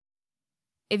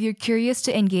If you're curious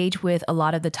to engage with a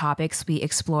lot of the topics we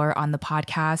explore on the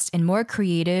podcast in more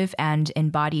creative and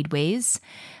embodied ways,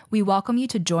 we welcome you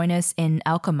to join us in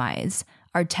Alchemize,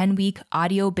 our 10-week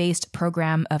audio-based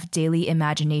program of daily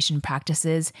imagination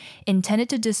practices intended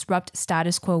to disrupt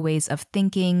status quo ways of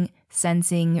thinking,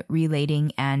 sensing,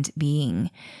 relating, and being.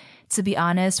 To be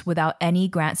honest, without any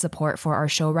grant support for our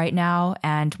show right now,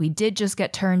 and we did just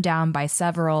get turned down by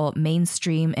several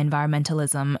mainstream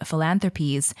environmentalism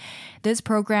philanthropies, this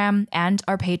program and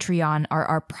our Patreon are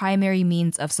our primary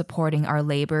means of supporting our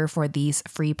labor for these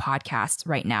free podcasts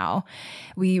right now.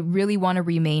 We really want to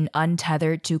remain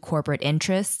untethered to corporate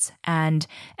interests, and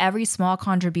every small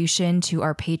contribution to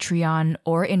our Patreon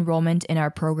or enrollment in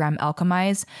our program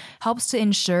Alchemize helps to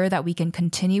ensure that we can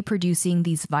continue producing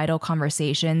these vital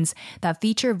conversations that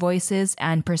feature voices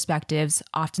and perspectives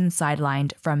often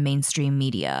sidelined from mainstream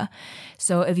media.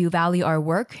 So if you value our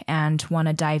work and want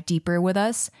to dive deeper with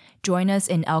us, join us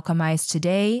in Alchemize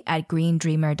today at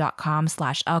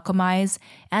greendreamer.com/alchemize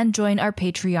and join our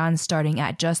Patreon starting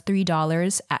at just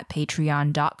 $3 at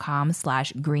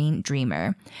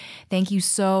patreon.com/greendreamer. Thank you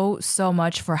so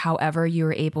much for however you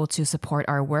are able to support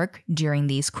our work during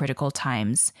these critical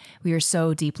times. We are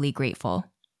so deeply grateful.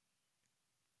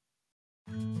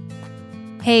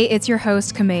 Hey, it's your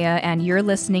host, Kamea, and you're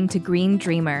listening to Green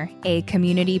Dreamer, a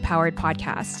community-powered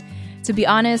podcast. To be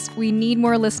honest, we need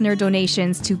more listener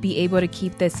donations to be able to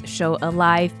keep this show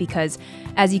alive because,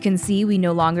 as you can see, we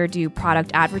no longer do product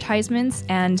advertisements,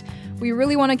 and we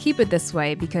really want to keep it this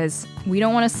way because we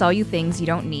don't want to sell you things you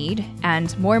don't need,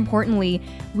 and more importantly,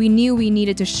 we knew we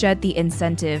needed to shed the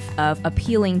incentive of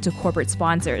appealing to corporate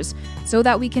sponsors so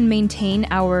that we can maintain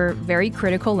our very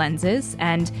critical lenses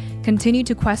and continue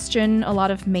to question a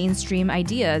lot of mainstream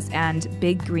ideas and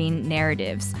big green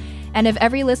narratives. And if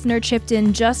every listener chipped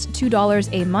in just $2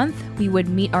 a month, we would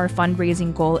meet our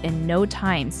fundraising goal in no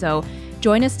time. So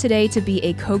join us today to be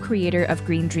a co-creator of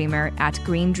Green Dreamer at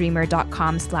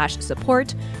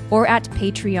greendreamer.com/support or at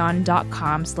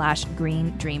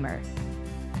patreon.com/greendreamer.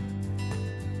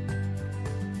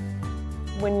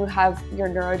 When you have you're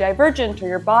neurodivergent or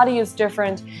your body is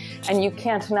different and you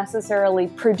can't necessarily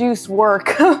produce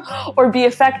work or be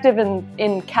effective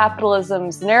in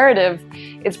capitalism's narrative,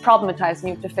 it's problematized and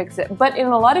you have to fix it. But in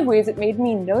a lot of ways, it made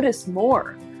me notice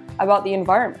more about the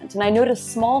environment. And I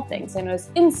noticed small things. I noticed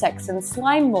insects and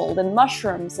slime mold and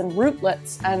mushrooms and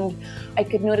rootlets. And I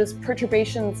could notice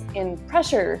perturbations in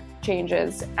pressure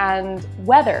changes and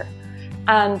weather.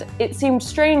 And it seemed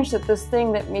strange that this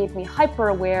thing that made me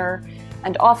hyper-aware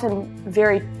and often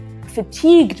very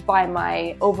fatigued by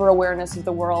my over-awareness of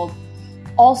the world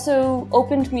also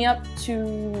opened me up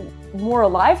to more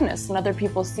aliveness than other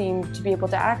people seem to be able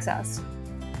to access.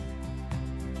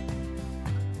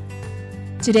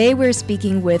 Today we're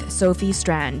speaking with Sophie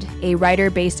Strand, a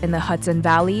writer based in the Hudson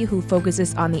Valley who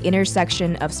focuses on the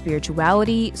intersection of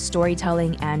spirituality,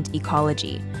 storytelling, and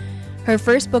ecology. Her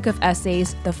first book of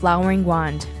essays, The Flowering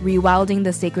Wand, Rewilding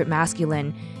the Sacred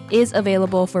Masculine, is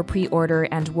available for pre-order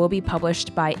and will be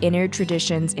published by Inner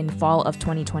Traditions in fall of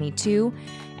 2022,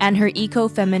 and her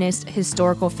eco-feminist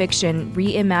historical fiction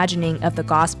Reimagining of the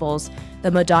Gospels,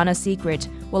 The Madonna Secret,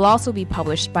 will also be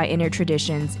published by Inner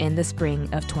Traditions in the spring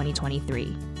of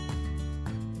 2023.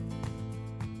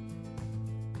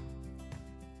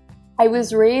 I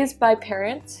was raised by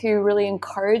parents who really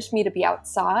encouraged me to be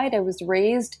outside. I was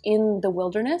raised in the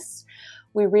wilderness.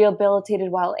 We rehabilitated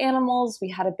wild animals. We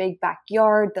had a big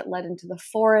backyard that led into the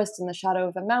forest in the shadow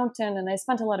of a mountain, and I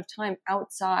spent a lot of time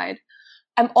outside.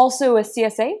 I'm also a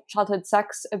CSA, childhood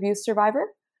sex abuse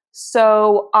survivor.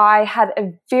 So I had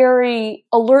a very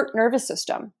alert nervous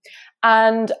system.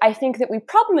 And I think that we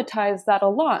problematize that a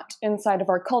lot inside of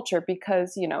our culture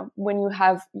because, when you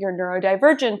have you're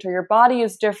neurodivergent or your body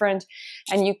is different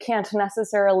and you can't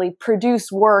necessarily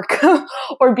produce work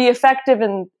or be effective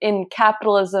in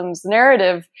capitalism's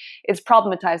narrative, it's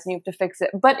problematized and you have to fix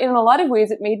it. But in a lot of ways,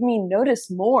 it made me notice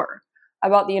more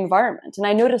about the environment. And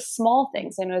I noticed small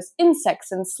things. I noticed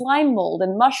insects and slime mold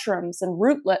and mushrooms and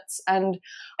rootlets. And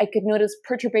I could notice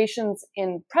perturbations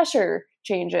in pressure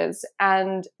changes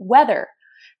and weather.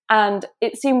 And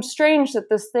it seemed strange that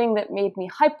this thing that made me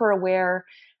hyper-aware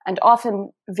and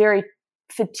often very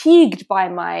fatigued by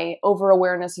my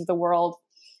over-awareness of the world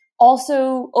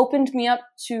also opened me up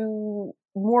to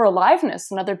more aliveness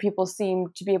than other people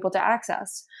seem to be able to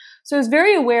access. So I was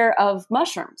very aware of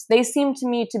mushrooms. They seemed to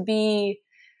me to be,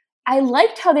 I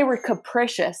liked how they were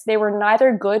capricious. They were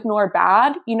neither good nor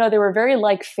bad. They were very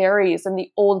like fairies in the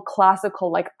old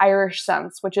classical, like Irish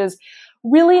sense, which is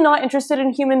really not interested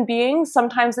in human beings.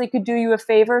 Sometimes they could do you a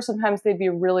favor. Sometimes they'd be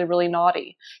really, really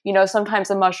naughty. Sometimes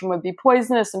a mushroom would be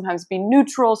poisonous, sometimes be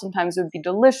neutral, sometimes it would be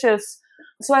delicious.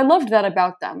 So I loved that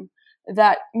about them,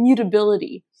 that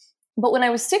mutability. But when I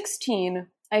was 16,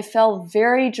 I fell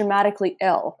very dramatically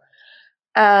ill.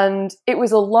 And it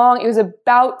was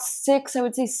about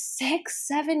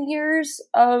 7 years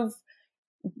of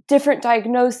different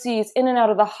diagnoses, in and out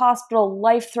of the hospital,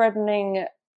 life-threatening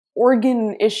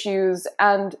organ issues,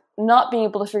 and not being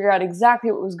able to figure out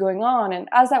exactly what was going on. And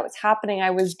as that was happening,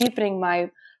 I was deepening my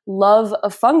love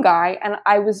of fungi, and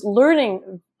I was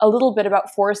learning a little bit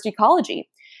about forest ecology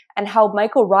and how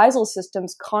mycorrhizal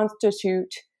systems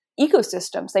constitute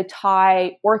ecosystems. They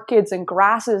tie orchids and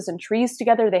grasses and trees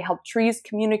together. They help trees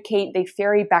communicate. They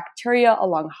ferry bacteria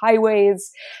along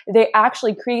highways. They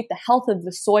actually create the health of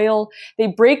the soil. They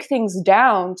break things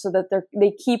down so that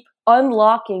they keep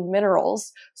unlocking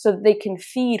minerals so that they can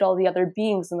feed all the other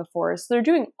beings in the forest. They're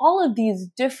doing all of these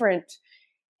different,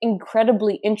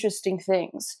 incredibly interesting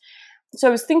things. So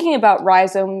I was thinking about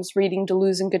rhizomes, reading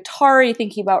Deleuze and Guattari,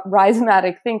 thinking about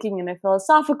rhizomatic thinking in a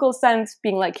philosophical sense,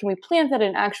 being like, can we plant that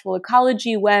in actual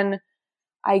ecology, when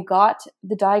I got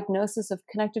the diagnosis of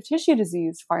connective tissue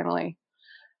disease finally.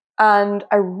 And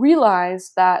I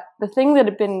realized that the thing that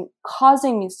had been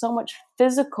causing me so much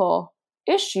physical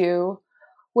issue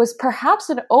was perhaps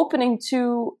an opening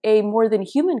to a more than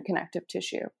human connective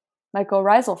tissue,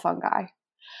 mycorrhizal fungi.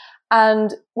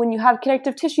 And when you have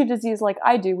connective tissue disease like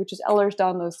I do, which is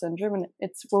Ehlers-Danlos syndrome, and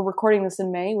we're recording this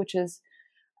in May, which is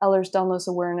Ehlers-Danlos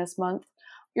Awareness Month,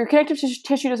 your connective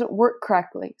tissue doesn't work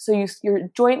correctly. So your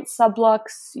joint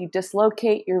sublux, you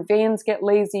dislocate, your veins get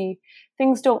lazy,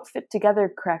 things don't fit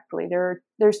together correctly.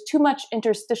 There's too much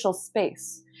interstitial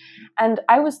space. And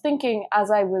I was thinking,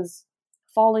 as I was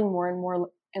falling more and more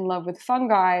in love with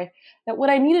fungi, that what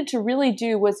I needed to really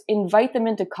do was invite them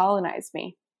in to colonize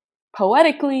me,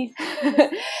 poetically,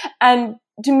 and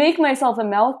to make myself a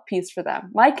mouthpiece for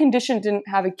them. My condition didn't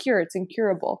have a cure, it's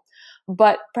incurable.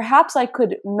 But perhaps I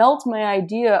could melt my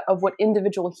idea of what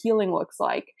individual healing looks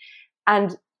like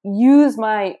and use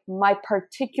my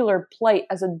particular plight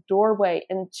as a doorway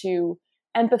into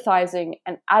empathizing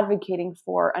and advocating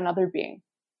for another being.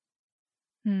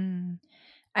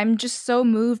 I'm just so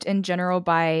moved in general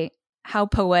by how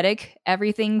poetic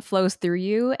everything flows through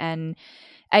you, and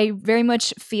I very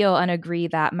much feel and agree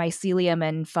that mycelium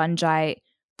and fungi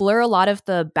blur a lot of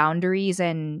the boundaries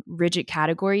and rigid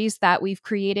categories that we've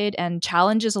created and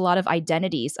challenges a lot of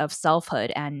identities of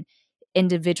selfhood and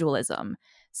individualism.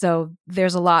 So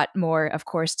there's a lot more, of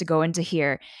course, to go into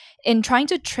here. In trying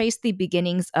to trace the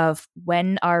beginnings of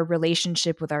when our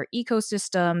relationship with our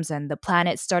ecosystems and the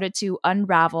planet started to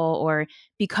unravel or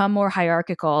become more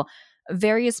hierarchical,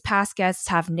 various past guests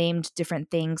have named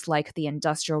different things like the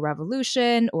Industrial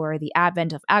Revolution or the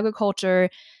advent of agriculture,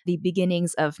 the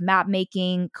beginnings of map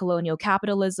making, colonial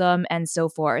capitalism, and so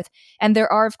forth. And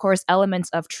there are, of course, elements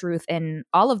of truth in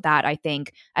all of that, I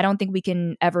think. I don't think we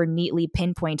can ever neatly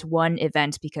pinpoint one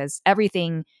event because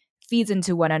everything feeds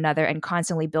into one another and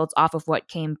constantly builds off of what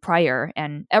came prior,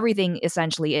 and everything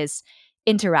essentially is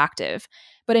interactive.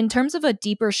 But in terms of a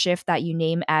deeper shift that you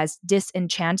name as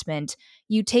disenchantment,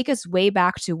 you take us way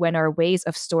back to when our ways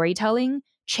of storytelling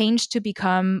changed to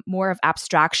become more of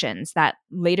abstractions that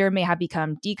later may have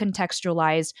become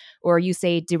decontextualized, or you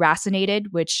say deracinated,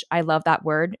 which I love that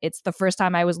word. It's the first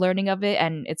time I was learning of it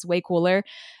and it's way cooler.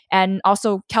 And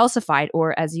also calcified,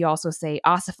 or as you also say,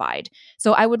 ossified.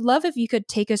 So I would love if you could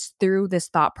take us through this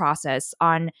thought process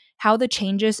on how the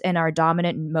changes in our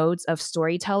dominant modes of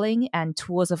storytelling and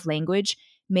tools of language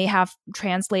may have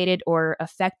translated or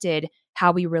affected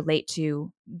how we relate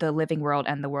to the living world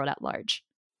and the world at large.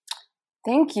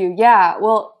 Thank you. Yeah.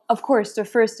 Well, of course, to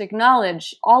first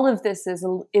acknowledge all of this is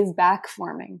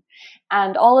backforming,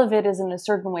 and all of it is in a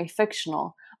certain way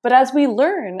fictional. But as we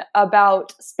learn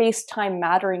about space-time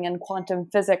mattering and quantum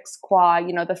physics, qua,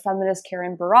 the feminist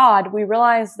Karen Barad, we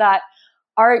realize that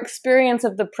our experience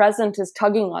of the present is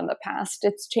tugging on the past.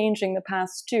 It's changing the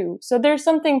past too. So there's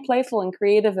something playful and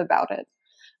creative about it.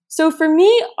 So for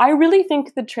me, I really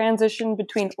think the transition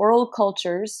between oral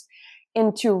cultures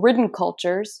into written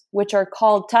cultures, which are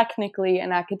called technically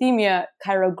in academia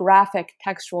chirographic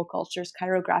textual cultures,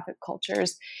 chirographic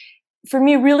cultures, for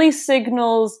me really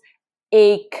signals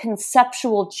a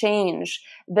conceptual change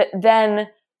that then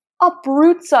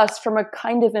uproots us from a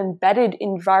kind of embedded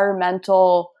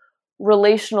environmental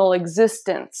relational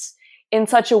existence in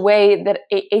such a way that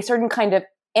a certain kind of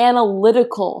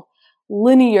analytical,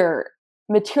 linear,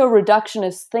 material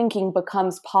reductionist thinking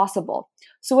becomes possible.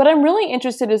 So what I'm really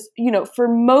interested is, for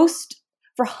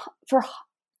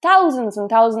thousands and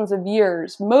thousands of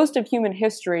years, most of human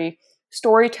history,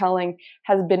 storytelling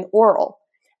has been oral.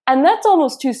 And that's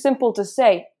almost too simple to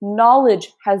say.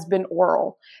 Knowledge has been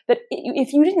oral. That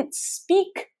if you didn't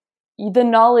speak the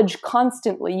knowledge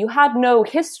constantly, you had no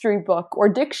history book or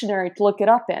dictionary to look it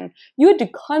up in. You had to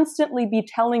constantly be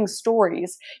telling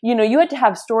stories. You had to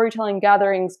have storytelling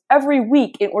gatherings every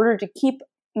week in order to keep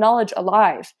knowledge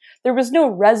alive. There was no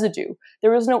residue.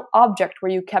 There was no object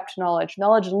where you kept knowledge.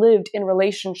 Knowledge lived in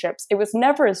relationships. It was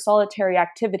never a solitary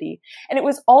activity. And it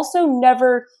was also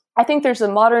never, I think there's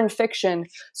a modern fiction.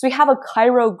 So we have a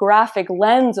chirographic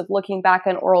lens of looking back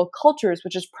on oral cultures,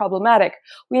 which is problematic.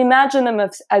 We imagine them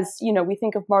as we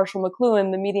think of Marshall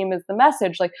McLuhan, the medium is the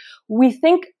message. Like, we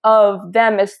think of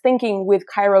them as thinking with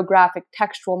chirographic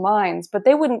textual minds, but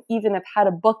they wouldn't even have had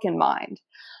a book in mind.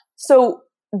 So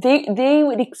they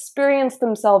would experience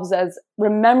themselves as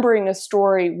remembering a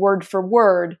story word for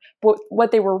word, but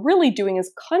what they were really doing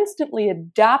is constantly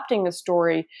adapting a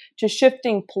story to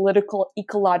shifting political,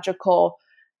 ecological,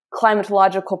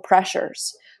 climatological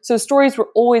pressures. So stories were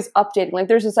always updating. Like,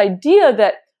 there's this idea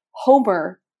that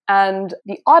Homer and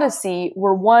the Odyssey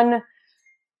were one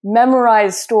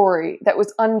memorized story that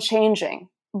was unchanging.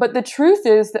 But the truth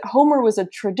is that Homer was a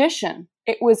tradition.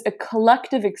 It was a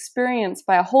collective experience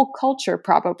by a whole culture,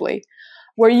 probably,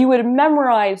 where you would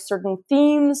memorize certain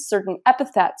themes, certain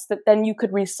epithets that then you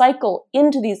could recycle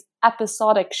into these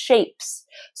episodic shapes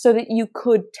so that you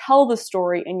could tell the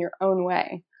story in your own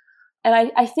way.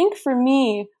 And I think for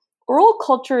me, oral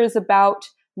culture is about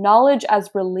knowledge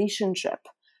as relationship,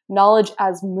 knowledge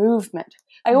as movement.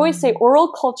 I always say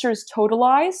oral cultures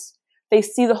totalize. They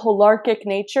see the holarchic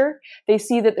nature. They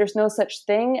see that there's no such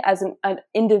thing as an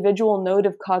individual node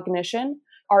of cognition.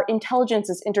 Our intelligence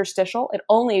is interstitial. It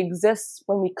only exists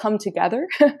when we come together.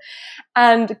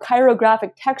 And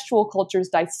chirographic textual cultures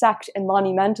dissect and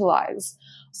monumentalize.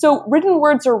 So written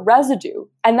words are residue.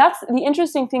 And that's the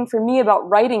interesting thing for me about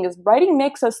writing, is writing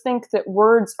makes us think that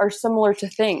words are similar to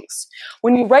things.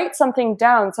 When you write something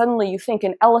down, suddenly you think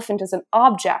an elephant is an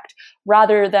object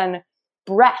rather than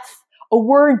breath. A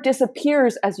word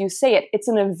disappears as you say it. It's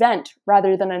an event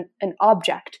rather than an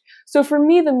object. So for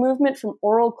me, the movement from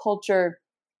oral culture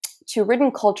to written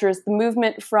culture is the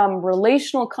movement from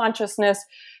relational consciousness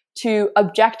to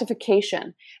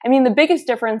objectification. I mean, the biggest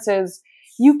difference is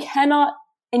you cannot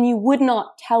and you would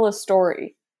not tell a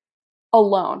story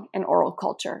alone in oral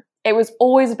culture. It was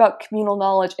always about communal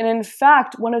knowledge. And in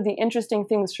fact, one of the interesting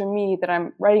things for me that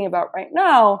I'm writing about right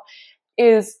now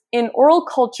is in oral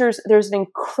cultures, there's an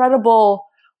incredible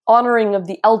honoring of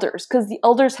the elders, because the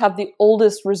elders have the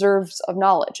oldest reserves of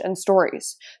knowledge and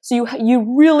stories. So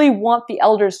you really want the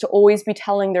elders to always be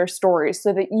telling their stories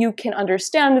so that you can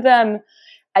understand them,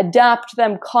 adapt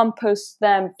them, compost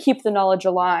them, keep the knowledge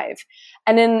alive.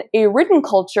 And in a written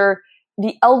culture,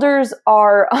 the elders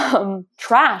are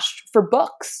trashed for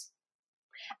books.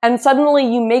 And suddenly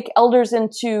you make elders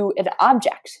into an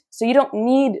object. So you don't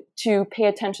need to pay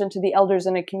attention to the elders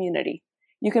in a community.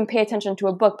 You can pay attention to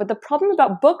a book. But the problem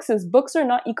about books is books are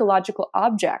not ecological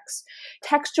objects.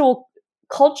 Textual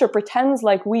culture pretends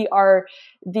like we are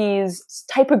these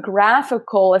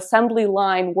typographical assembly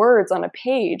line words on a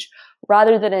page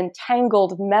rather than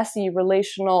entangled, messy,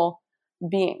 relational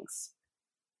beings.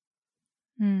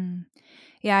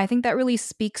 Yeah, I think that really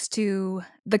speaks to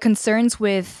the concerns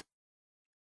with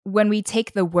when we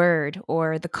take the word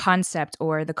or the concept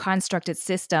or the constructed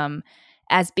system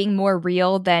as being more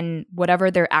real than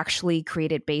whatever they're actually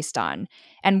created based on.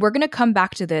 And we're going to come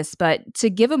back to this, but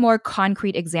to give a more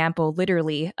concrete example,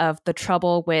 literally, of the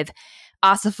trouble with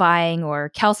ossifying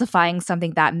or calcifying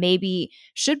something that maybe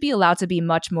should be allowed to be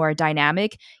much more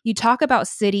dynamic, you talk about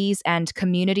cities and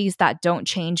communities that don't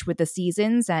change with the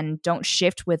seasons and don't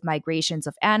shift with migrations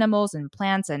of animals and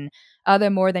plants and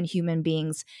other more than human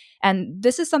beings. And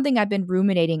this is something I've been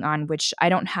ruminating on, which I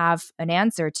don't have an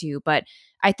answer to, but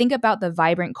I think about the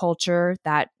vibrant culture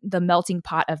that the melting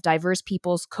pot of diverse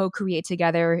peoples co-create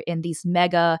together in these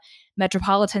mega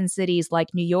metropolitan cities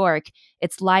like New York.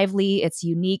 It's lively, it's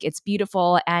unique, it's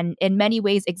beautiful, and in many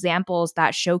ways examples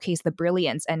that showcase the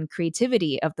brilliance and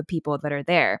creativity of the people that are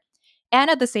there. And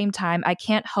at the same time, I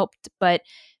can't help but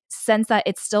sense that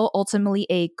it's still ultimately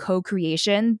a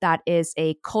co-creation that is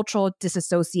a cultural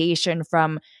disassociation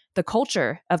from the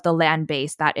culture of the land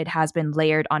base that it has been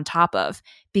layered on top of,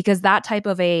 because that type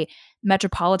of a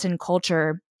metropolitan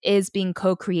culture is being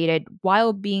co-created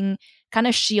while being kind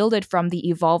of shielded from the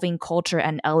evolving culture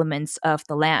and elements of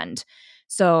the land.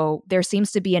 So there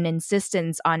seems to be an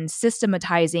insistence on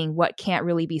systematizing what can't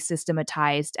really be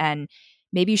systematized and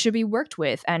maybe should be worked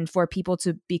with and for people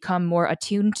to become more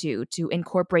attuned to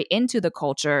incorporate into the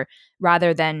culture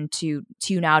rather than to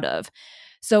tune out of.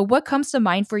 So, what comes to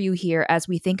mind for you here as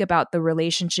we think about the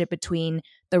relationship between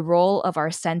the role of our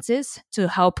senses to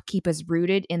help keep us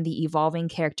rooted in the evolving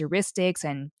characteristics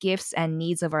and gifts and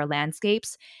needs of our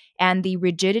landscapes, and the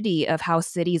rigidity of how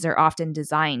cities are often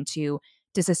designed to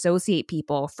disassociate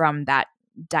people from that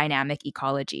dynamic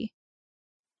ecology?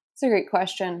 It's a great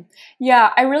question.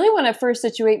 Yeah, I really want to first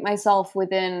situate myself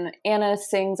within Anna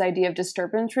Singh's idea of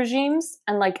disturbance regimes.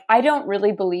 And like, I don't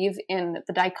really believe in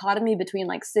the dichotomy between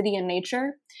like city and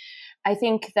nature. I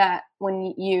think that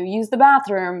when you use the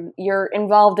bathroom, you're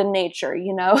involved in nature,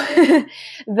 you know?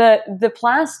 The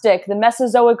plastic, the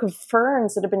Mesozoic of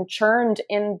ferns that have been churned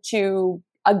into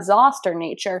exhaust are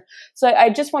nature. So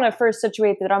I just want to first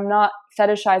situate that I'm not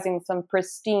fetishizing some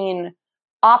pristine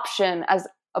option as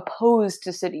opposed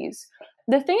to cities.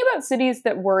 The thing about cities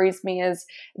that worries me is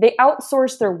they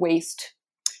outsource their waste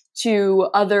to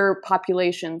other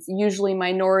populations, usually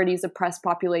minorities, oppressed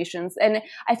populations. And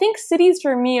I think cities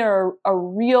for me are a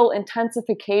real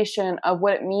intensification of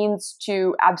what it means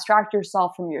to abstract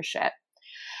yourself from your shit.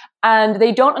 And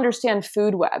they don't understand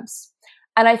food webs.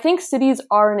 And I think cities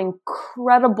are an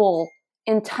incredible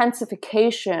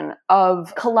intensification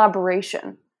of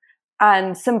collaboration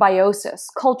and symbiosis,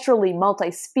 culturally,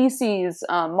 multi-species,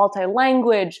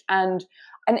 multi-language. And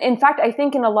in fact, I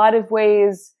think in a lot of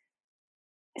ways,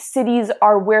 cities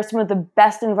are where some of the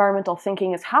best environmental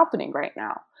thinking is happening right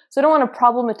now. So I don't want to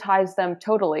problematize them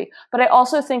totally, but I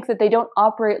also think that they don't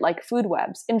operate like food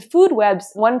webs. In food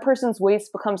webs, one person's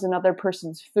waste becomes another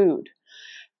person's food.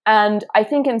 And I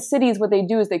think in cities, what they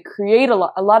do is they create a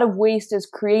lot of waste is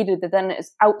created that then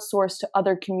is outsourced to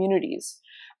other communities.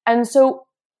 And so,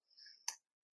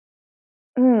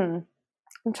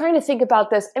 I'm trying to think about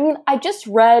this. I mean, I just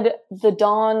read The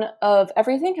Dawn of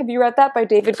Everything. Have you read that by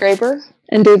David Graeber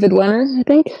and David Wenner, I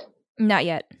think? Not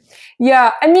yet.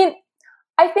 Yeah, I mean,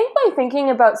 I think my thinking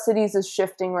about cities is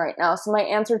shifting right now. So my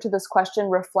answer to this question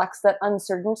reflects that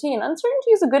uncertainty. And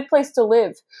uncertainty is a good place to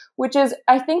live, which is,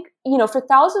 I think, for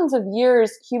thousands of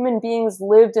years, human beings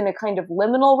lived in a kind of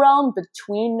liminal realm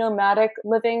between nomadic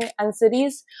living and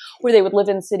cities, where they would live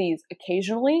in cities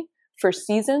occasionally for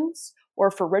seasons or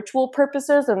for ritual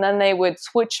purposes, and then they would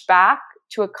switch back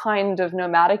to a kind of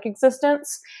nomadic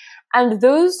existence. And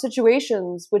those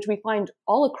situations, which we find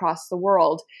all across the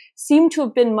world, seem to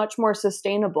have been much more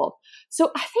sustainable. So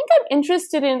I think I'm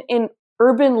interested in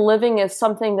urban living as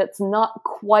something that's not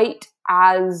quite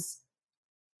as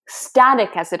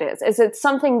static as it is. As it's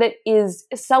something that is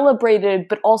celebrated,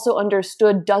 but also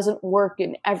understood doesn't work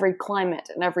in every climate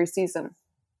and every season.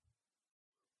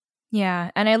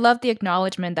 Yeah, and I love the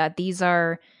acknowledgement that these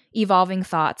are evolving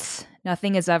thoughts.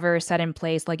 Nothing is ever set in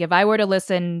place. Like if I were to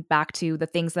listen back to the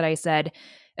things that I said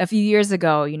a few years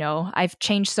ago, I've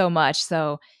changed so much.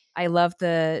 So I love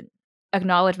the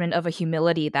acknowledgement of a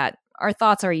humility that our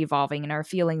thoughts are evolving and our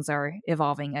feelings are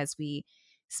evolving as we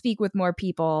speak with more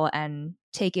people and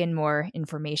take in more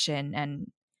information and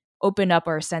open up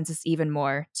our senses even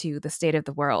more to the state of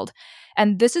the world.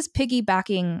 And this is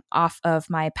piggybacking off of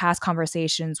my past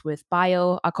conversations with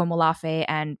Bayo Akomolafe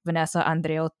and Vanessa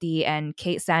Andreotti and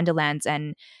Kate Sandilands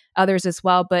and others as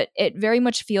well. But it very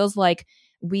much feels like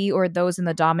we or those in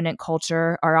the dominant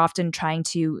culture are often trying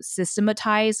to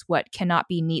systematize what cannot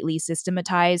be neatly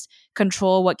systematized,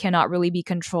 control what cannot really be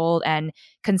controlled, and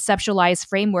conceptualize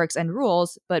frameworks and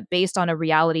rules, but based on a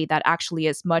reality that actually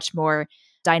is much more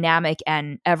dynamic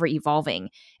and ever evolving.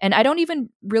 And I don't even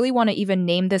really want to even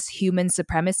name this human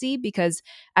supremacy because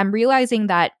I'm realizing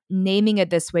that naming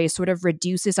it this way sort of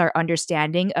reduces our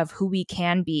understanding of who we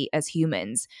can be as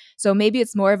humans. So maybe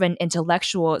it's more of an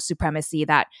intellectual supremacy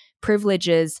that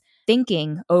privileges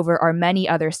thinking over our many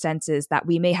other senses that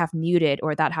we may have muted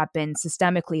or that have been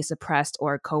systemically suppressed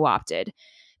or co-opted.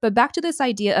 But back to this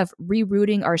idea of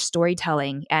rerouting our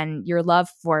storytelling and your love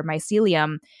for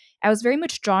mycelium, I was very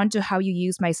much drawn to how you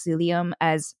use mycelium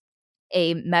as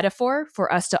a metaphor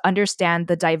for us to understand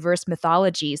the diverse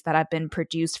mythologies that have been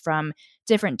produced from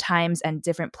different times and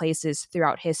different places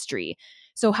throughout history.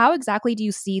 So, how exactly do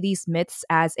you see these myths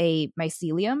as a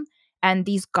mycelium and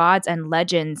these gods and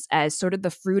legends as sort of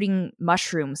the fruiting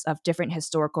mushrooms of different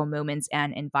historical moments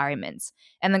and environments?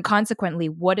 And then, consequently,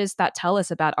 what does that tell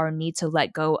us about our need to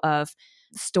let go of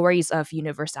stories of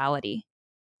universality?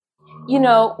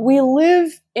 We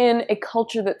live in a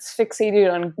culture that's fixated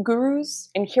on gurus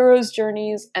and heroes'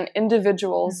 journeys and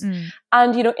individuals. Mm-hmm.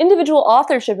 And, individual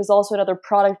authorship is also another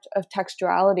product of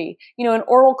textuality. In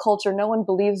oral culture, no one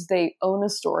believes they own a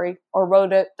story or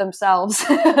wrote it themselves.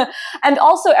 And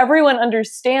also everyone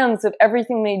understands that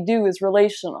everything they do is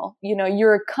relational.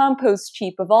 You're a compost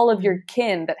heap of all of your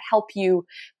kin that help you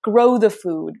grow the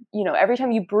food. Every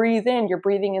time you breathe in, you're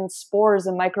breathing in spores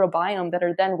and microbiome that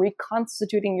are then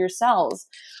reconstituting your cells.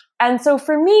 And so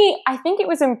for me, I think it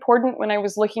was important when I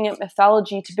was looking at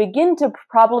mythology to begin to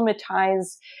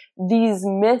problematize these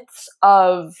myths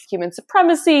of human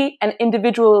supremacy and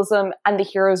individualism and the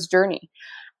hero's journey.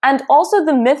 And also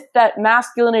the myth that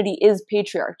masculinity is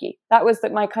patriarchy. That was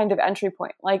my kind of entry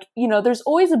point. There's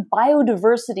always a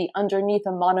biodiversity underneath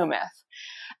a monomyth.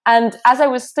 And as I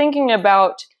was thinking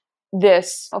about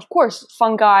this, of course,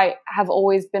 fungi have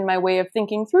always been my way of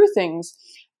thinking through things.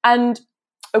 And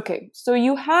okay, so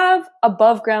you have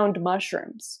above ground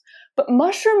mushrooms, but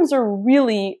mushrooms are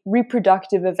really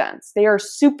reproductive events. They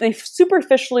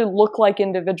superficially look like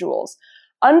individuals.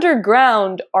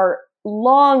 Underground are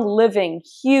long-living,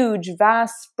 huge,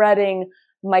 vast-spreading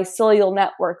mycelial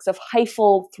networks of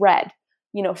hyphal thread,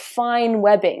 fine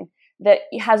webbing that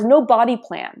has no body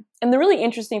plan. And the really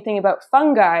interesting thing about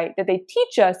fungi that they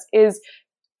teach us is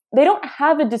they don't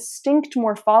have a distinct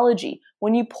morphology.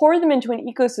 When you pour them into an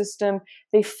ecosystem,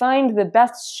 they find the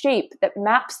best shape that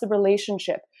maps the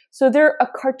relationship. So they're a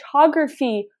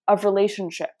cartography of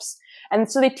relationships.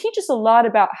 And so they teach us a lot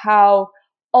about how,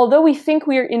 although we think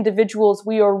we are individuals,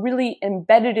 we are really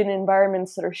embedded in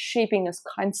environments that are shaping us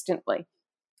constantly.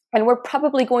 And we're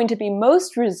probably going to be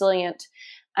most resilient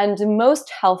and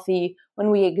most healthy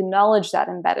when we acknowledge that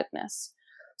embeddedness.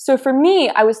 So for me,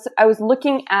 I was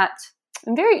looking at,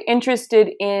 I'm very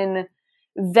interested in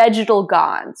vegetal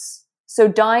gods. So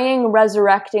dying,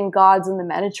 resurrecting gods in the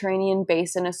Mediterranean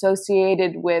basin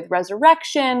associated with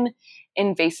resurrection,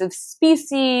 invasive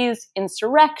species,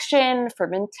 insurrection,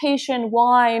 fermentation,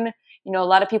 wine. A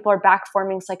lot of people are back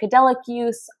forming psychedelic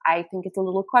use. I think it's a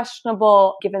little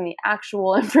questionable given the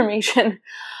actual information.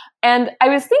 And I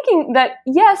was thinking that,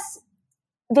 yes,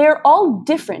 they're all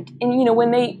different. And,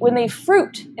 when they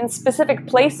fruit in specific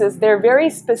places, they're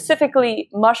very specifically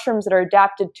mushrooms that are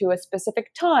adapted to a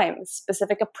specific time,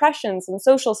 specific oppressions and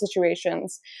social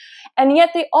situations. And yet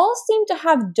they all seem to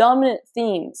have dominant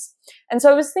themes. And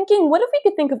so I was thinking, what if we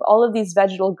could think of all of these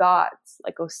vegetal gods,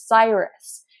 like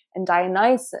Osiris and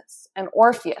Dionysus and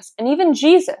Orpheus and even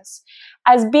Jesus,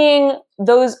 as being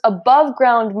those above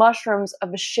ground mushrooms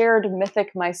of a shared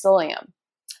mythic mycelium?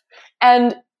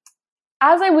 And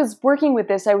as I was working with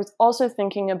this, I was also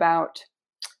thinking about,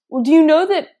 well, do you know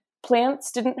that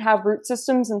plants didn't have root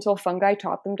systems until fungi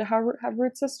taught them to have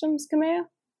root systems, Kamea?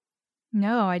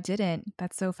 No, I didn't.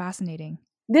 That's so fascinating.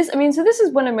 So this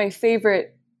is one of my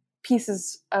favorite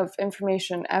pieces of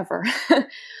information ever,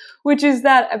 which is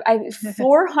that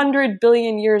 400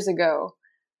 billion years ago,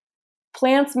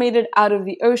 plants made it out of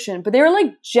the ocean, but they were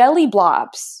like jelly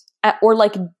blobs or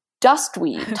like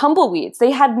dustweed, tumbleweeds.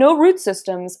 They had no root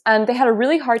systems, and they had a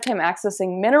really hard time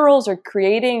accessing minerals or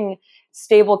creating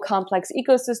stable, complex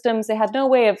ecosystems. They had no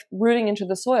way of rooting into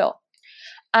the soil.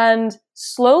 And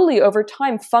slowly over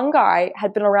time, fungi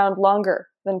had been around longer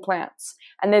than plants,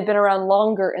 and they've been around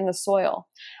longer in the soil.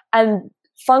 And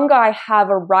fungi have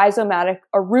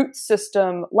a root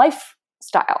system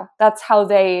lifestyle. That's how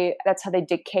they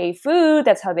decay food.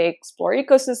 That's how they explore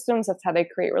ecosystems. That's how they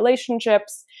create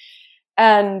relationships.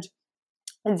 And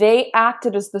they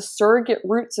acted as the surrogate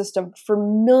root system for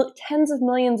tens of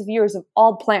millions of years of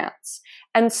all plants.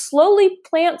 And slowly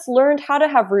plants learned how to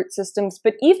have root systems.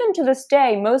 But even to this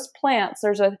day, most plants,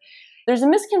 there's a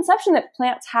misconception that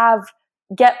plants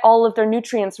get all of their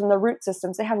nutrients from the root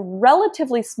systems. They have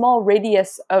relatively small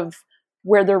radius of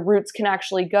where their roots can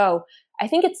actually go. I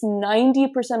think it's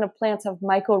 90% of plants have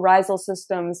mycorrhizal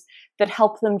systems that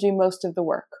help them do most of the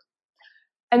work.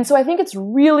 And so I think it's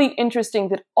really interesting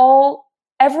that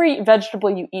every vegetable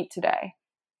you eat today,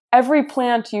 every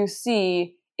plant you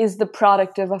see is the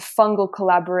product of a fungal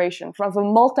collaboration, from a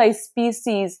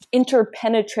multi-species,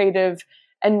 interpenetrative,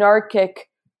 anarchic,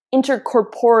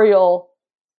 intercorporeal,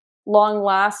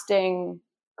 long-lasting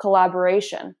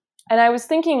collaboration. And I was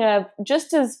thinking of,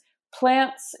 just as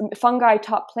fungi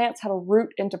taught plants how to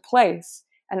root into place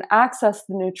and access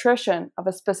the nutrition of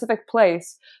a specific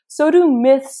place, so do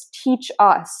myths teach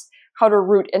us how to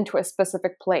root into a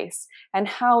specific place and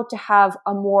how to have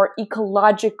a more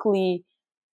ecologically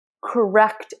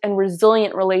correct and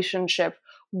resilient relationship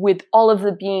with all of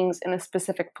the beings in a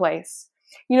specific place.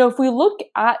 If we look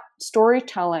at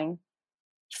storytelling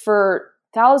for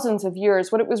thousands of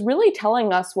years, what it was really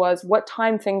telling us was what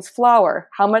time things flower.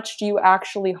 How much do you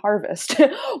actually harvest?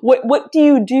 What do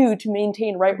you do to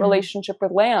maintain right relationship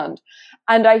with land?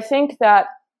 And I think that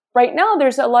right now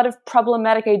there's a lot of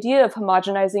problematic idea of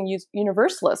homogenizing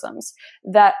universalisms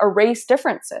that erase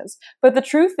differences. But the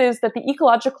truth is that the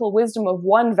ecological wisdom of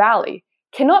one valley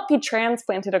cannot be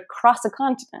transplanted across a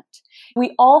continent.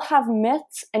 We all have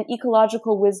myths and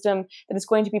ecological wisdom that is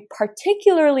going to be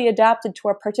particularly adapted to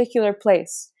our particular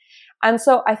place. And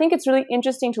so I think it's really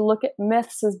interesting to look at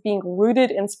myths as being rooted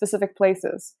in specific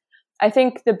places. I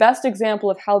think the best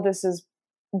example of how this is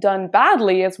done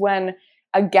badly is when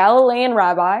a Galilean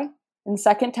rabbi in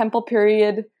Second Temple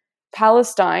period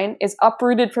Palestine is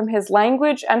uprooted from his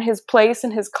language and his place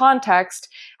and his context,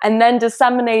 and then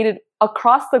disseminated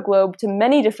across the globe to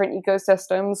many different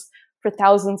ecosystems for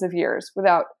thousands of years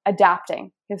without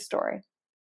adapting his story.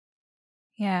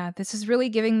 Yeah, this is really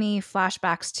giving me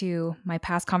flashbacks to my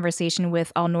past conversation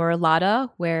with Alnor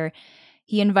Lada, where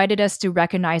he invited us to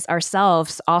recognize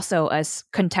ourselves also as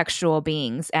contextual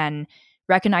beings and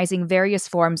recognizing various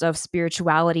forms of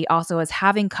spirituality also as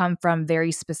having come from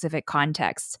very specific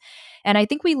contexts. And I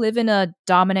think we live in a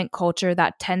dominant culture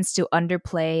that tends to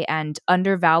underplay and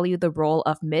undervalue the role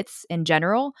of myths in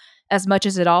general, as much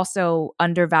as it also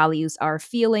undervalues our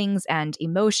feelings and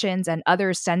emotions and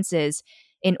other senses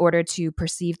in order to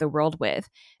perceive the world with.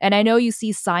 And I know you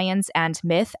see science and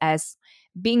myth as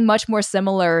being much more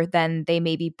similar than they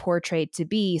may be portrayed to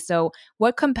be. So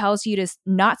what compels you to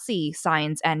not see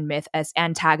science and myth as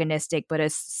antagonistic, but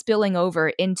as spilling over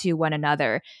into one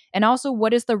another? And also,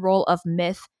 what is the role of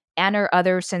myth and or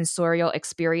other sensorial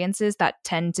experiences that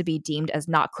tend to be deemed as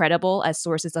not credible as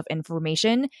sources of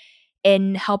information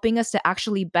in helping us to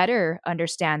actually better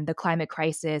understand the climate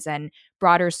crisis and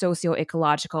broader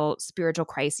socio-ecological spiritual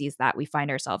crises that we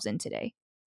find ourselves in today?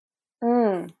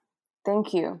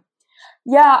 Thank you.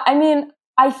 Yeah, I mean,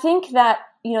 I think that,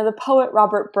 the poet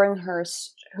Robert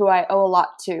Bringhurst, who I owe a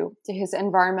lot to his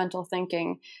environmental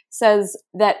thinking, says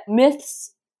that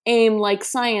myths aim, like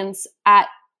science, at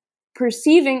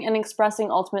perceiving and expressing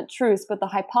ultimate truths, but the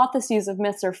hypotheses of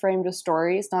myths are framed as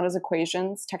stories, not as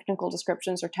equations, technical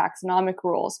descriptions, or taxonomic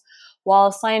rules. While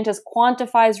a scientist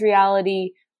quantifies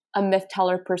reality, a myth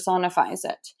teller personifies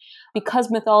it. Because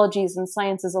mythologies and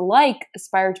sciences alike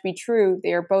aspire to be true,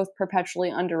 they are both perpetually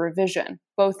under revision.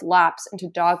 Both lapse into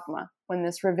dogma when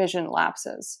this revision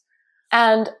lapses.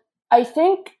 And I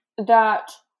think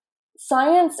that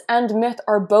science and myth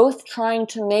are both trying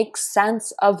to make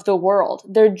sense of the world.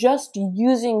 They're just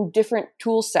using different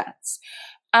tool sets.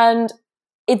 And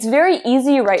it's very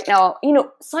easy right now.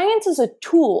 Science is a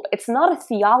tool. It's not a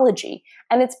theology.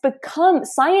 And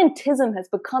scientism has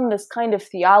become this kind of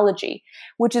theology,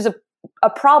 which is a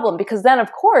problem, because then,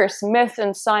 of course, myth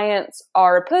and science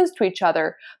are opposed to each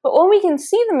other. But when we can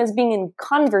see them as being in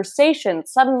conversation,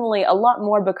 suddenly a lot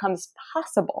more becomes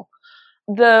possible.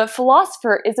 The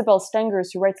philosopher Isabel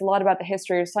Stengers, who writes a lot about the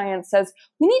history of science, says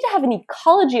we need to have an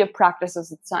ecology of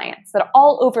practices in science that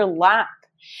all overlap.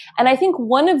 And I think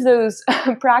one of those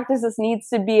practices needs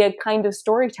to be a kind of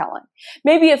storytelling.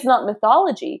 Maybe it's not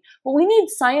mythology, but we need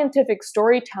scientific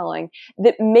storytelling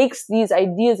that makes these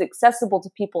ideas accessible to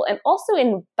people and also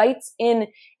invites in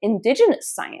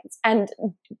indigenous science and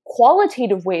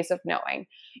qualitative ways of knowing.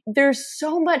 There's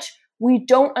so much we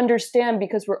don't understand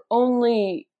because we're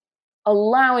only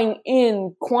allowing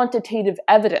in quantitative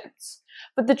evidence.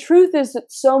 But the truth is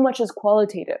that so much is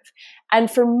qualitative.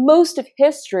 And for most of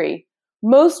history,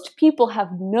 most people have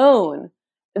known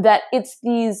that it's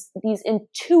these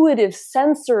intuitive,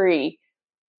 sensory,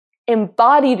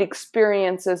 embodied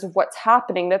experiences of what's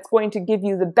happening that's going to give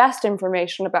you the best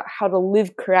information about how to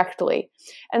live correctly.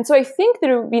 And so I think that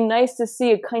it would be nice to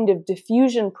see a kind of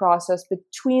diffusion process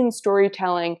between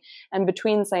storytelling and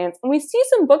between science. And we see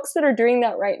some books that are doing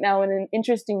that right now in an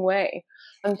interesting way.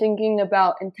 I'm thinking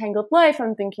about Entangled Life.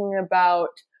 I'm thinking about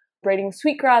Braiding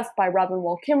Sweetgrass by Robin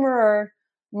Wall Kimmerer.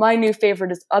 My new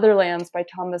favorite is Other Lands by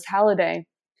Thomas Halliday,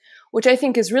 which I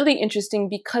think is really interesting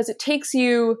because it takes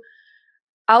you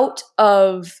out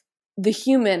of the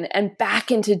human and back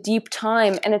into deep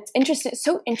time. And it's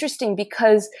so interesting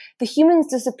because the humans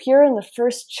disappear in the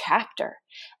first chapter.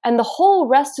 And the whole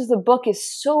rest of the book is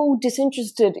so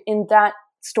disinterested in that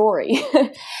story.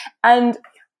 And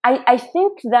I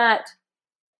think that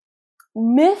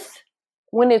myth,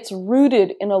 when it's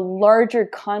rooted in a larger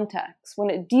context, when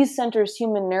it decenters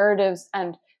human narratives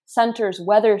and centers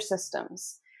weather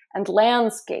systems and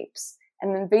landscapes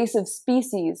and invasive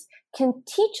species, can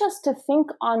teach us to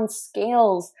think on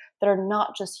scales that are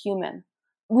not just human,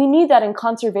 we need that in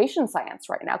conservation science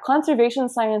right now. Conservation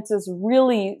science is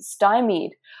really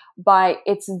stymied by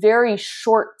its very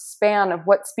short span of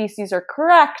what species are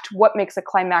correct, what makes a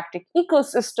climactic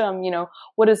ecosystem,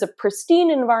 what is a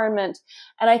pristine environment.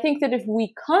 And I think that if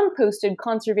we composted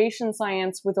conservation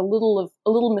science with a little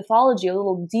mythology, a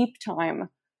little deep time,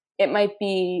 it might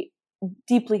be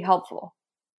deeply helpful.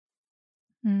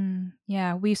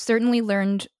 Yeah, we've certainly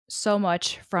learned so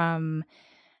much from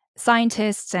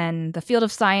scientists and the field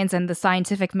of science and the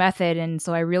scientific method. And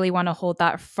so I really want to hold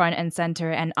that front and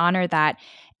center and honor that.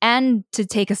 And to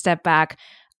take a step back,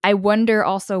 I wonder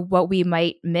also what we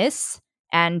might miss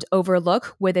and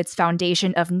overlook with its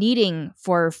foundation of needing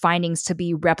for findings to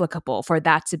be replicable, for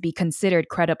that to be considered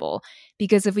credible.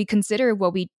 Because if we consider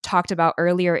what we talked about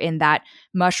earlier, in that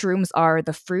mushrooms are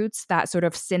the fruits that sort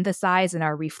of synthesize and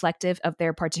are reflective of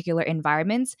their particular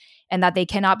environments, and that they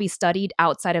cannot be studied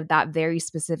outside of that very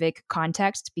specific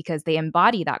context because they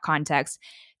embody that context,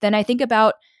 then I think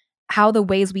about how the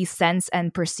ways we sense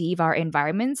and perceive our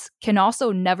environments can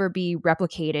also never be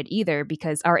replicated either,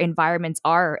 because our environments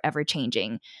are ever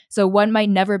changing. So one might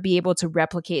never be able to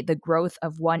replicate the growth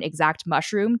of one exact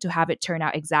mushroom to have it turn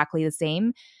out exactly the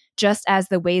same, just as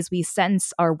the ways we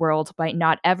sense our world might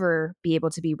not ever be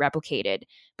able to be replicated.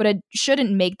 But it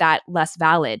shouldn't make that less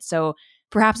valid. So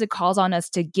perhaps it calls on us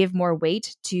to give more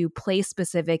weight to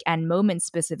place-specific and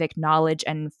moment-specific knowledge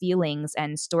and feelings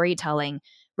and storytelling,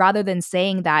 rather than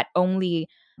saying that only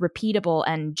repeatable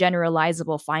and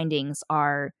generalizable findings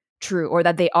are true, or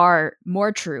that they are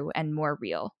more true and more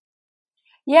real.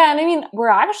 Yeah, and I mean, we're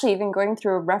actually even going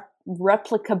through a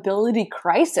replicability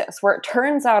crisis, where it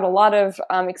turns out a lot of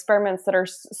experiments that are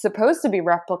supposed to be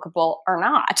replicable are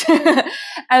not.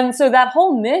 And so that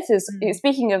whole myth is,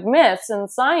 speaking of myths and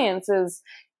science, is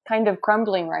kind of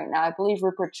crumbling right now. I believe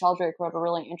Rupert Sheldrake wrote a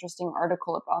really interesting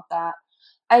article about that.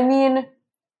 I mean,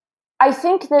 I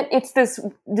think that it's this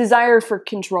desire for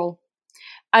control.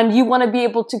 And you want to be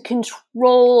able to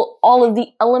control all of the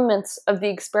elements of the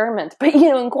experiment. But,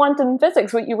 in quantum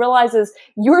physics, what you realize is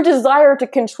your desire to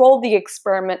control the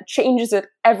experiment changes it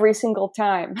every single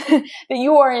time. That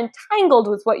you are entangled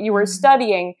with what you are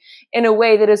studying in a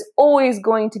way that is always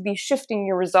going to be shifting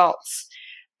your results.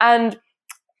 And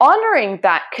honoring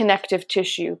that connective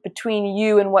tissue between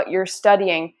you and what you're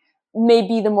studying may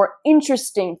be the more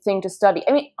interesting thing to study.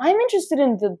 I mean, I'm interested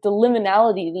in the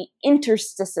liminality, the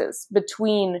interstices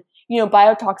between,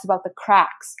 Bio talks about the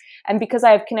cracks. And because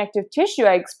I have connective tissue,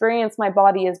 I experience my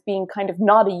body as being kind of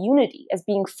not a unity, as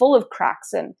being full of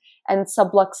cracks and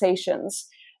subluxations.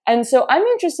 And so I'm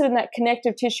interested in that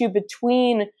connective tissue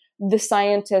between the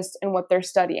scientist and what they're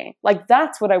studying. Like,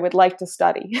 that's what I would like to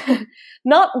study.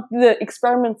 Not the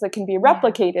experiments that can be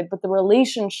replicated, but the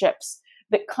relationships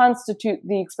that constitute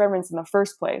the experiments in the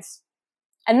first place.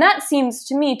 And that seems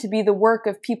to me to be the work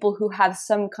of people who have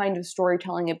some kind of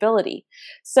storytelling ability,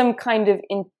 some kind of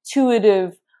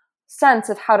intuitive sense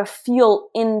of how to feel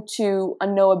into a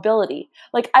knowability.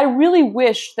 Like, I really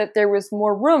wish that there was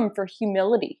more room for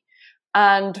humility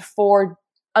and for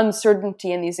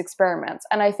uncertainty in these experiments.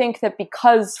 And I think that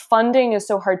because funding is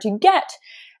so hard to get,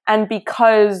 and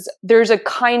because there's a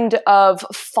kind of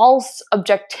false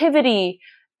objectivity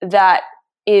that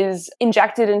is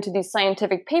injected into these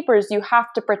scientific papers, you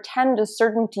have to pretend a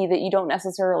certainty that you don't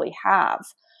necessarily have.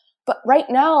 But right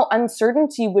now,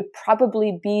 uncertainty would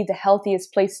probably be the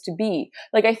healthiest place to be.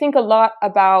 Like, I think a lot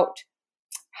about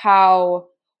how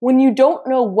when you don't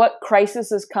know what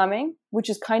crisis is coming, which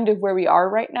is kind of where we are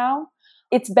right now,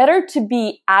 it's better to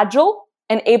be agile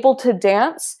and able to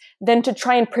dance than to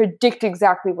try and predict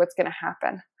exactly what's going to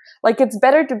happen. Like, it's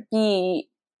better to be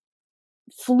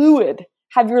fluid,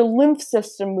 have your lymph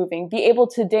system moving, be able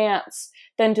to dance,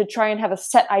 than to try and have a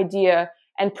set idea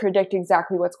and predict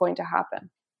exactly what's going to happen.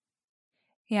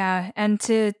 Yeah, and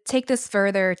to take this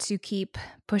further, to keep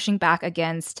pushing back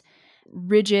against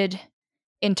rigid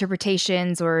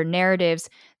interpretations or narratives,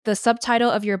 the subtitle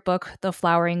of your book, The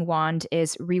Flowering Wand,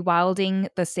 is Rewilding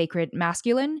the Sacred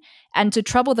Masculine. And to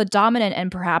trouble the dominant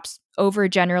and perhaps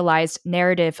overgeneralized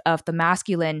narrative of the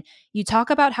masculine, you talk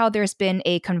about how there's been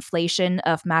a conflation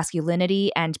of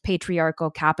masculinity and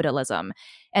patriarchal capitalism,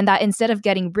 and that instead of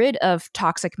getting rid of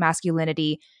toxic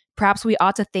masculinity, perhaps we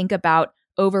ought to think about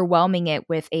overwhelming it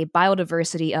with a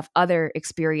biodiversity of other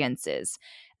experiences.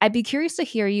 I'd be curious to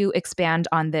hear you expand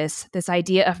on this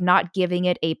idea of not giving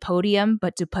it a podium,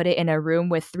 but to put it in a room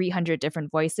with 300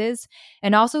 different voices.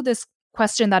 And also this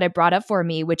question that it brought up for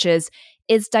me, which is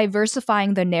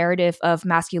diversifying the narrative of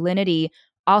masculinity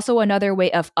also another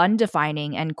way of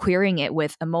undefining and queering it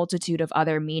with a multitude of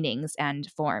other meanings and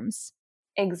forms?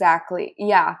 Exactly.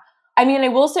 Yeah. I mean, I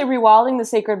will say Rewilding the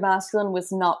Sacred Masculine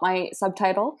was not my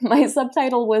subtitle. My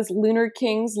subtitle was Lunar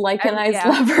Kings, Lycanized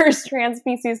Lovers,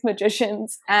 Transspecies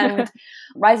Magicians, and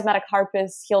Rhizomatic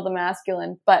Harpists Heal the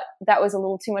Masculine. But that was a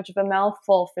little too much of a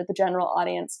mouthful for the general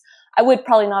audience. I would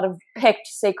probably not have picked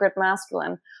Sacred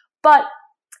Masculine. But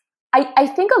I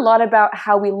think a lot about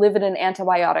how we live in an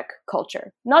antibiotic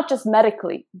culture, not just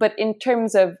medically, but in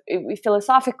terms of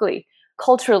philosophically,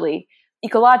 culturally,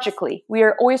 ecologically. We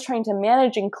are always trying to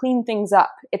manage and clean things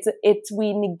up.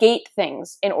 We negate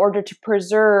things in order to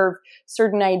preserve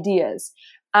certain ideas.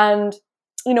 And,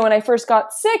 when I first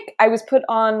got sick, I was put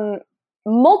on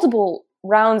multiple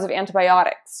rounds of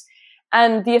antibiotics.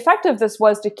 And the effect of this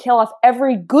was to kill off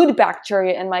every good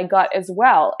bacteria in my gut as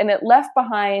well. And it left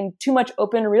behind too much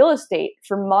open real estate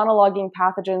for monologuing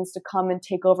pathogens to come and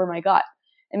take over my gut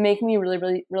and make me really,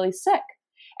 really, really sick.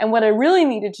 And what I really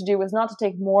needed to do was not to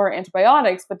take more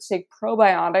antibiotics, but to take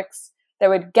probiotics that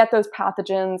would get those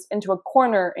pathogens into a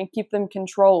corner and keep them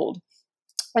controlled.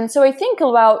 And so I think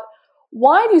about,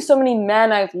 why do so many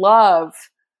men I love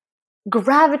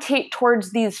gravitate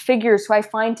towards these figures who I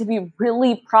find to be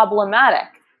really problematic?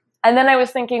 And then I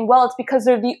was thinking, well, it's because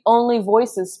they're the only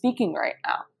voices speaking right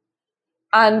now.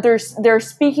 And they're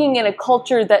speaking in a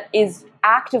culture that is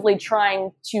actively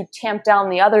trying to tamp down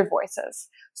the other voices,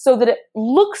 so that it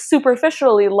looks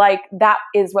superficially like that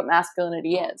is what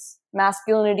masculinity is.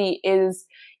 Masculinity is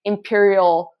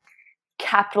imperial,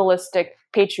 capitalistic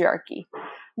patriarchy.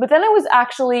 But then I was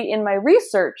actually, in my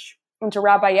research into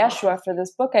Rabbi Yeshua for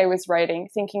this book I was writing,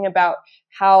 thinking about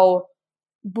how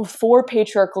before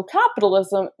patriarchal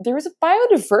capitalism, there was a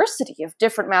biodiversity of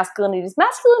different masculinities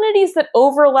that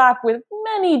overlap with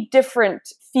many different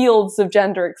fields of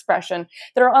gender expression,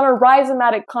 that are on a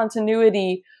rhizomatic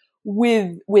continuity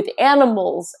with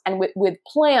animals and with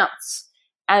plants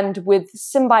and with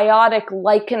symbiotic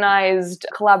lichenized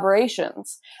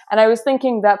collaborations. And I was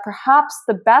thinking that perhaps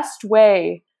the best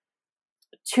way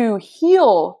to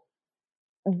heal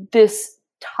this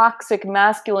toxic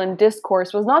masculine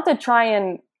discourse was not to try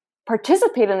and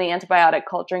participate in the antibiotic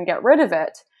culture and get rid of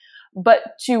it, but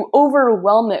to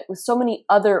overwhelm it with so many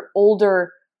other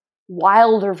older,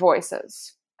 wilder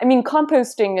voices. I mean,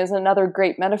 composting is another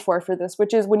great metaphor for this,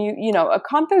 which is when a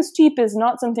compost heap is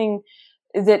not something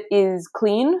that is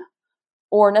clean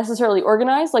or necessarily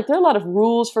organized. Like, there are a lot of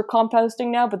rules for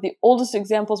composting now, but the oldest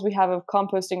examples we have of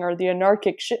composting are the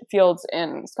anarchic shit fields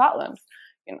in Scotland.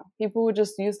 People would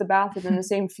just use the bathroom in the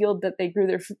same field that they grew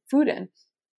their food in.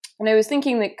 And I was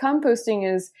thinking that composting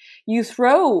is, you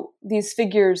throw these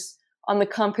figures on the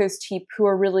compost heap who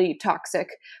are really toxic,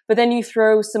 but then you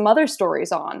throw some other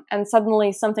stories on, and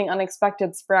suddenly something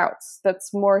unexpected sprouts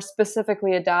that's more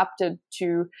specifically adapted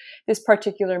to this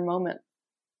particular moment.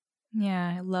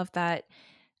 Yeah, I love that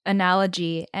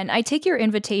analogy. And I take your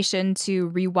invitation to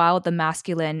rewild the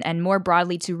masculine, and more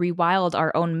broadly to rewild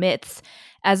our own myths,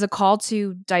 as a call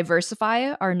to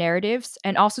diversify our narratives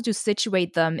and also to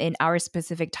situate them in our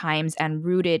specific times and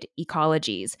rooted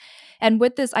ecologies. And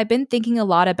with this, I've been thinking a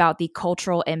lot about the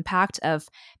cultural impact of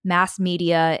mass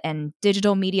media and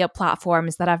digital media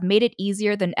platforms that have made it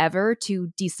easier than ever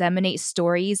to disseminate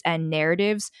stories and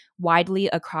narratives widely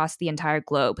across the entire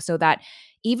globe, so that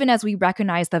even as we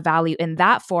recognize the value in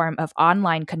that form of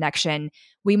online connection,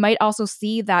 we might also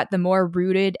see that the more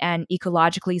rooted and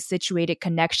ecologically situated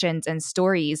connections and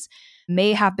stories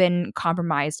may have been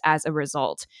compromised as a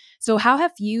result. So how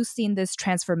have you seen this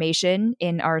transformation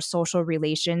in our social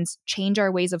relations change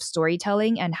our ways of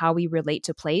storytelling and how we relate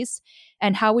to place?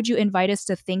 And how would you invite us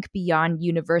to think beyond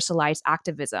universalized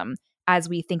activism as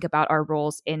we think about our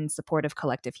roles in support of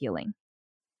collective healing?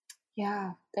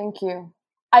 Yeah, thank you.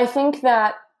 I think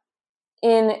that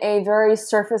in a very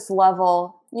surface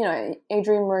level,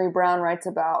 Adrienne Marie Brown writes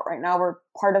about, right now we're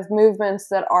part of movements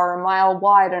that are a mile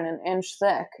wide and an inch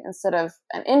thick instead of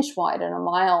an inch wide and a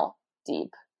mile deep.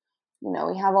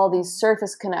 We have all these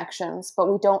surface connections, but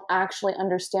we don't actually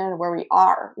understand where we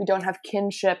are. We don't have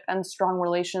kinship and strong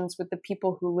relations with the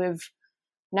people who live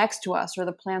next to us or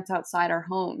the plants outside our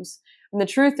homes. And the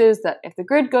truth is that if the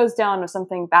grid goes down, if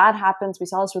something bad happens, we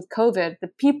saw this with COVID,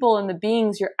 the people and the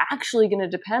beings you're actually going to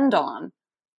depend on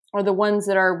are the ones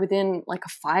that are within like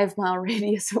a 5-mile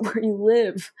radius of where you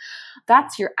live.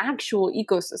 That's your actual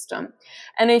ecosystem.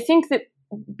 And I think that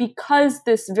because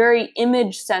this very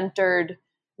image-centered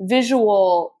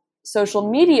visual social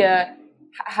media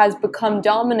has become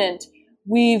dominant,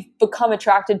 we've become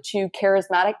attracted to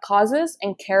charismatic causes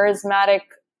and charismatic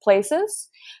places.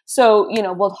 So,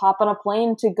 we'll hop on a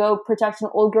plane to go protect an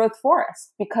old growth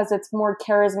forest because it's more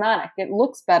charismatic. It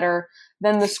looks better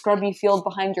than the scrubby field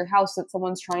behind your house that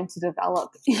someone's trying to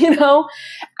develop,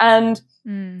 And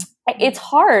Mm. It's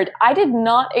hard. I did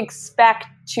not expect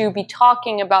to be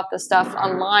talking about this stuff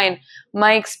online.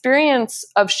 My experience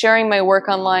of sharing my work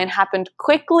online happened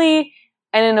quickly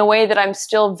and in a way that I'm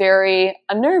still very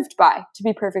unnerved by, to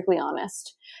be perfectly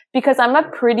honest. Because I'm a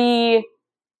pretty,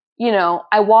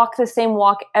 I walk the same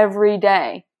walk every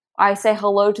day. I say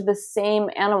hello to the same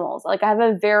animals. Like, I have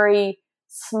a very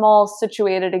small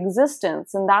situated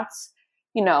existence. And that's,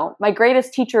 my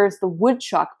greatest teacher is the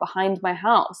woodchuck behind my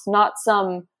house, not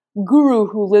some guru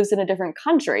who lives in a different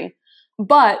country.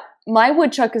 But my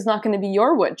woodchuck is not going to be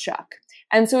your woodchuck.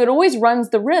 And so it always runs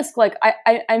the risk. Like,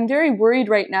 I'm very worried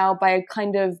right now by a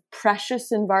kind of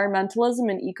precious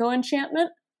environmentalism and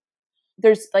eco-enchantment.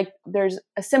 There's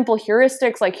a simple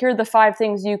heuristics, like, here are the 5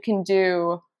 things you can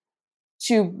do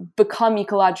to become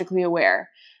ecologically aware.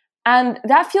 And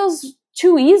that feels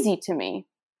too easy to me.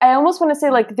 I almost want to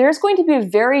say, like, there's going to be a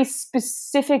very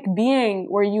specific being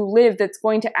where you live that's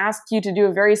going to ask you to do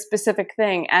a very specific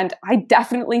thing. And I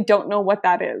definitely don't know what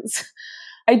that is.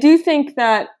 I do think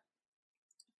that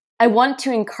I want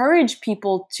to encourage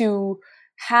people to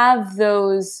have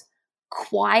those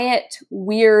quiet,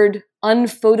 weird,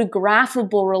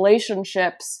 unphotographable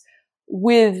relationships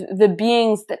with the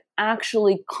beings that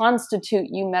actually constitute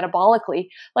you metabolically.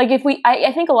 Like,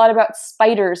 I think a lot about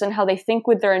spiders and how they think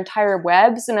with their entire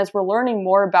webs. And as we're learning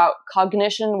more about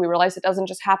cognition, we realize it doesn't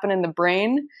just happen in the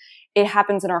brain, it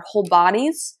happens in our whole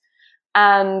bodies.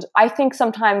 And I think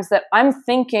sometimes that I'm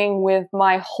thinking with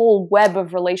my whole web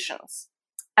of relations.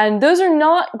 And those are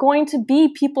not going to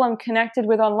be people I'm connected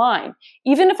with online.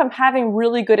 Even if I'm having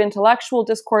really good intellectual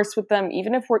discourse with them,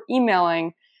 even if we're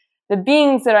emailing, the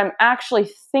beings that I'm actually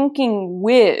thinking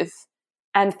with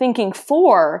and thinking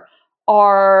for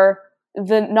are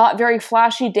the not very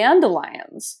flashy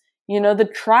dandelions, the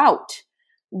trout,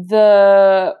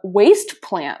 the waste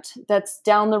plant that's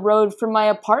down the road from my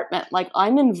apartment. Like,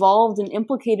 I'm involved and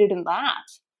implicated in that.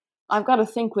 I've got to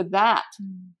think with that.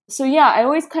 So yeah, I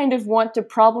always kind of want to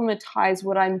problematize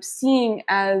what I'm seeing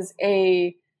as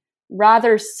a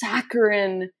rather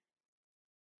saccharine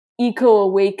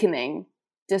eco-awakening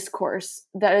discourse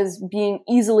that is being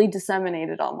easily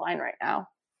disseminated online right now.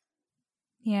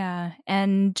 Yeah.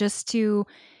 And just to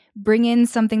bring in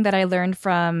something that I learned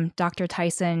from Dr.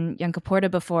 Tyson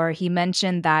Yunkaporta before, he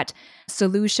mentioned that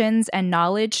solutions and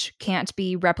knowledge can't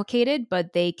be replicated,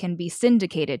 but they can be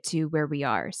syndicated to where we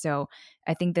are. So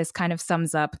I think this kind of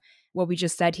sums up what we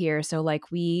just said here. So, like,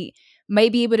 we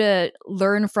might be able to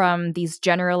learn from these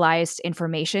generalized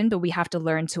information, but we have to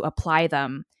learn to apply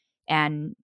them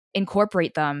and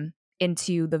incorporate them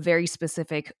into the very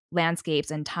specific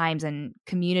landscapes and times and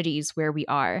communities where we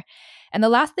are. And the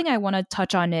last thing I want to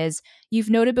touch on is, you've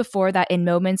noted before that in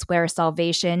moments where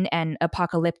salvation and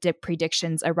apocalyptic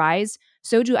predictions arise,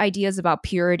 so do ideas about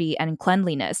purity and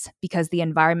cleanliness, because the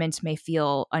environment may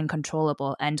feel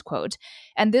uncontrollable, end quote.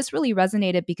 And this really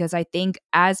resonated because I think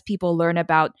as people learn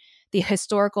about the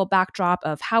historical backdrop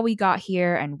of how we got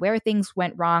here and where things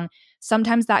went wrong,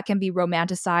 sometimes that can be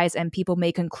romanticized and people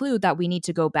may conclude that we need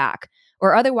to go back.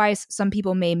 Or otherwise, some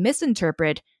people may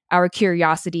misinterpret our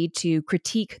curiosity to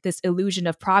critique this illusion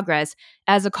of progress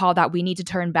as a call that we need to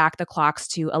turn back the clocks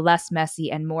to a less messy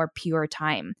and more pure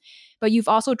time. But you've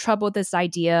also troubled this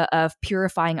idea of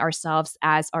purifying ourselves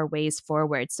as our ways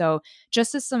forward. So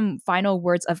just as some final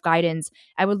words of guidance,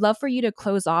 I would love for you to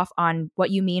close off on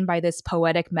what you mean by this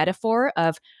poetic metaphor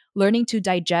of learning to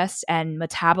digest and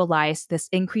metabolize this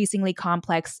increasingly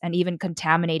complex and even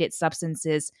contaminated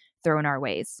substances thrown our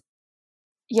ways.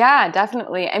 Yeah,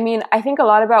 definitely. I mean, I think a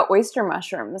lot about oyster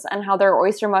mushrooms and how there are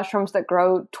oyster mushrooms that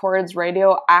grow towards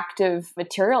radioactive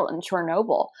material in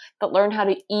Chernobyl that learn how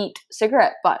to eat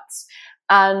cigarette butts.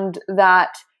 And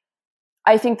that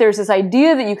I think there's this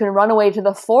idea that you can run away to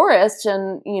the forest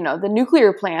and, the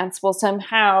nuclear plants will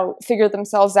somehow figure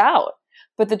themselves out.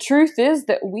 But the truth is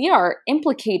that we are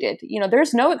implicated.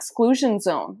 There's no exclusion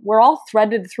zone. We're all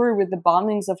threaded through with the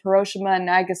bombings of Hiroshima and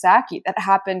Nagasaki that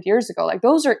happened years ago. Like,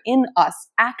 those are in us,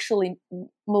 actually,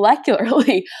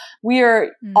 molecularly. We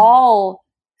are all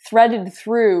threaded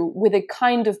through with a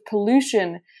kind of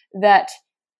pollution that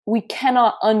we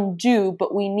cannot undo,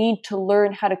 but we need to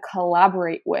learn how to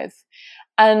collaborate with.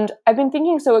 And I've been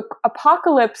thinking, so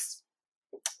apocalypse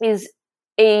is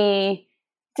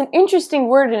it's an interesting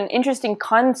word and an interesting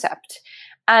concept.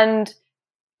 And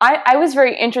I was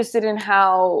very interested in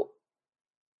how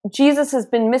Jesus has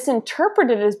been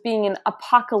misinterpreted as being an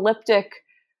apocalyptic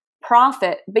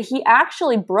prophet, but he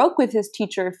actually broke with his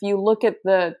teacher. If you look at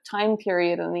the time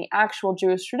period and the actual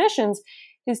Jewish traditions,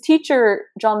 his teacher,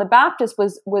 John the Baptist,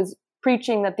 was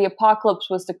preaching that the apocalypse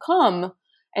was to come.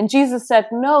 And Jesus said,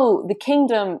 no, the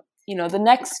kingdom the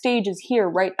next stage is here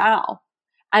right now.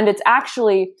 And it's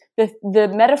actually the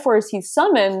metaphors he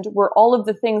summoned were all of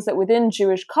the things that within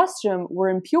Jewish custom were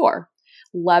impure.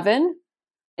 Leaven,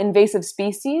 invasive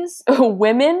species,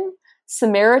 women,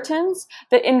 Samaritans.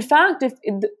 That in fact, if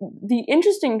the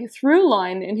interesting through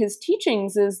line in his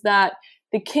teachings is that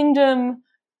the kingdom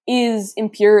is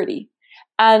impurity.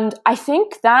 And I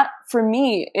think that for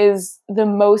me is the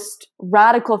most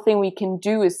radical thing we can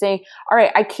do, is say, all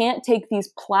right, I can't take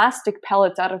these plastic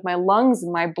pellets out of my lungs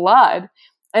and my blood.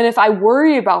 And if I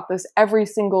worry about this every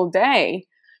single day,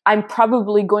 I'm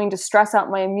probably going to stress out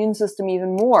my immune system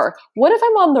even more. What if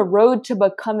I'm on the road to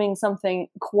becoming something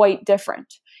quite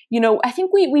different? I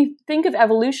think we think of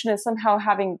evolution as somehow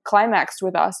having climaxed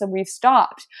with us and we've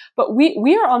stopped, but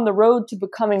we are on the road to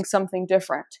becoming something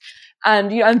different.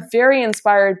 And I'm very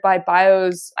inspired by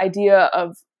Bio's idea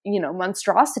of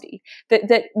monstrosity,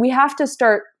 that we have to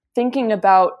start thinking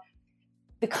about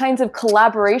the kinds of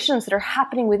collaborations that are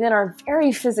happening within our very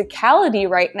physicality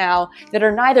right now that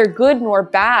are neither good nor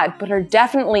bad, but are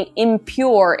definitely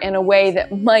impure in a way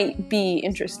that might be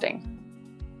interesting.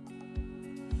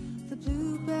 The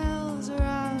bluebells are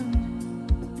out.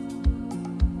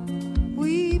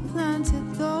 We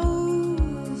planted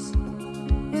those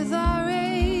with our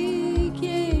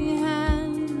aching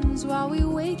hands while we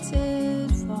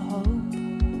waited for hope.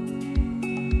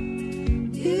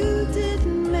 You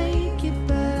didn't make it,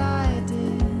 but I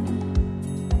did.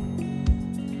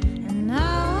 And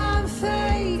now I'm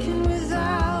faking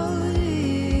without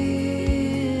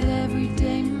it.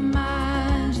 Everyday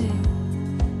magic,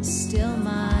 still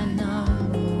my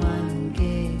number one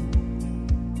game.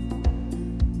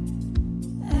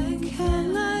 And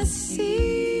can I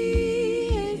see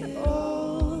it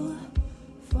all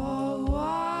for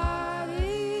what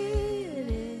it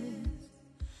is?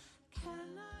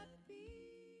 Can I be?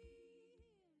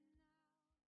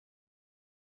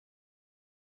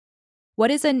 What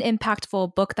is an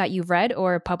impactful book that you've read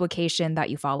or publication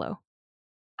that you follow?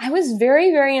 I was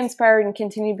very, very inspired and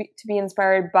continue to be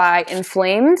inspired by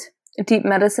Inflamed, Deep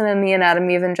Medicine and the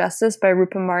Anatomy of Injustice by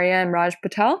Rupa Marya and Raj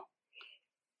Patel.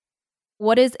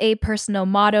 What is a personal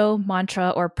motto, mantra,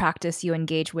 or practice you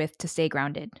engage with to stay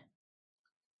grounded?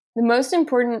 The most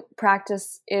important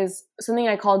practice is something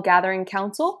I call gathering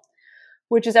counsel,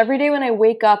 which is every day when I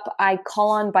wake up, I call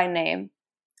on by name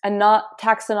and not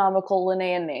taxonomical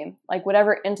Linnaean name, like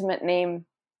whatever intimate name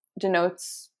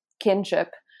denotes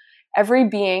kinship. Every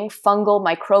being, fungal,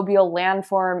 microbial,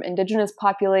 landform, indigenous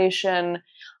population,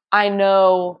 I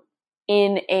know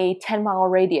in a 10-mile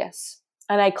radius.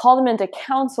 And I call them into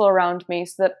counsel around me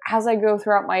so that as I go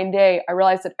throughout my day, I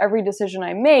realize that every decision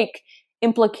I make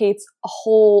implicates a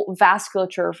whole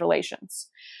vasculature of relations.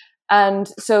 And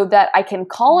so that I can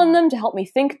call on them to help me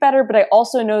think better, but I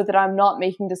also know that I'm not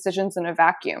making decisions in a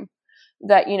vacuum.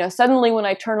 That, suddenly when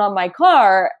I turn on my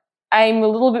car, I'm a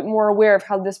little bit more aware of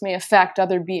how this may affect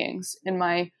other beings in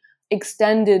my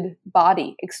extended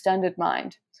body, extended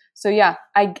mind. So yeah,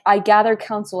 I gather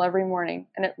counsel every morning,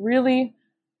 and it really,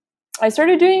 I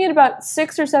started doing it about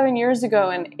 6 or 7 years ago,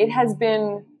 and it has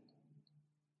been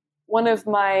one of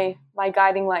my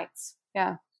guiding lights.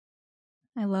 Yeah.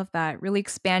 I love that. Really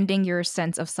expanding your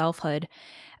sense of selfhood.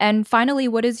 And finally,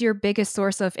 what is your biggest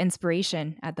source of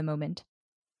inspiration at the moment?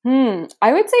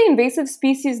 I would say invasive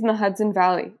species in the Hudson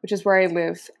Valley, which is where I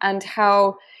live, and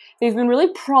how they've been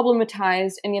really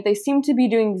problematized, and yet they seem to be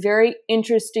doing very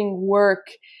interesting work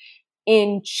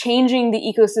in changing the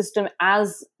ecosystem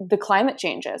as the climate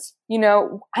changes.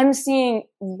 I'm seeing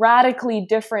radically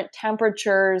different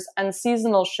temperatures and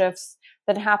seasonal shifts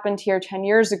that happened here 10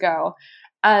 years ago.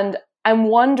 And I'm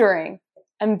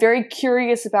very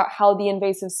curious about how the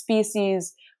invasive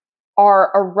species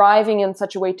are arriving in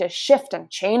such a way to shift and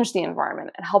change the environment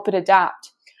and help it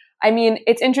adapt. I mean,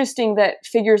 it's interesting that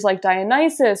figures like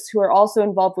Dionysus, who are also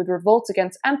involved with revolts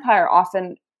against empire,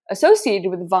 often associated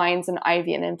with vines and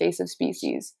ivy and invasive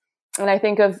species. And I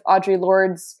think of Audre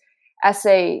Lorde's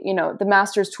essay, the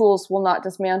master's tools will not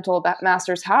dismantle that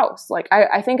master's house. Like,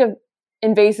 I think of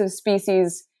invasive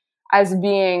species as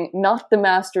being not the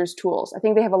master's tools. I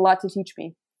think they have a lot to teach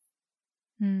me.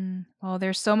 Well,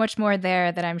 there's so much more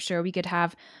there that I'm sure we could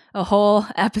have a whole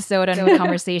episode and a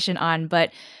conversation on.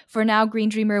 But for now, Green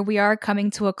Dreamer, we are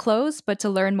coming to a close. But to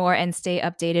learn more and stay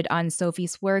updated on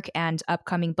Sophie's work and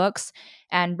upcoming books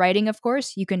and writing, of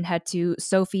course, you can head to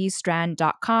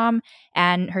sophiestrand.com,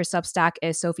 and her Substack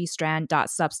is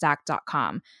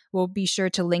sophiestrand.substack.com. We'll be sure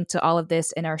to link to all of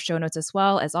this in our show notes as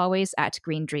well, as always, at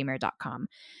greendreamer.com.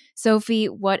 Sophie,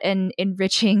 what an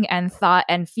enriching and thought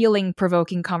and feeling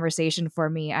provoking conversation for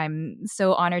me. I'm I'm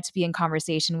so honored to be in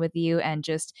conversation with you, and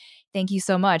just thank you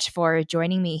so much for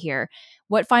joining me here.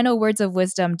 What final words of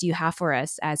wisdom do you have for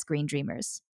us as green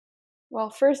dreamers? Well,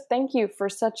 first, thank you for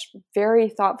such very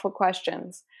thoughtful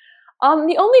questions.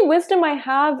 The only wisdom I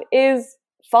have is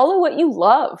follow what you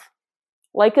love.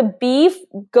 Like a bee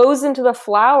goes into the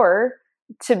flower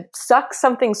to suck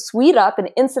something sweet up and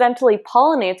incidentally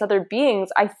pollinates other beings,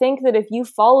 I think that if you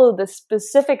follow the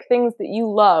specific things that you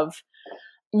love,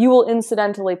 you will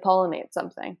incidentally pollinate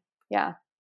something. Yeah.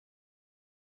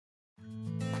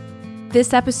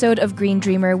 This episode of Green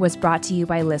Dreamer was brought to you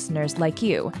by listeners like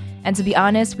you. And to be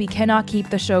honest, we cannot keep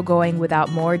the show going without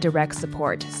more direct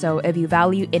support. So if you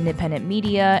value independent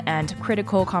media and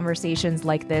critical conversations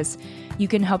like this, you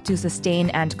can help to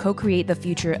sustain and co-create the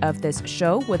future of this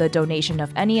show with a donation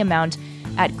of any amount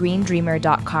at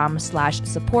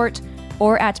greendreamer.com/support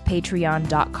or at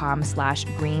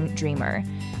patreon.com/greendreamer.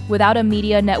 Without a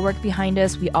media network behind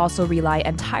us, we also rely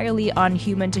entirely on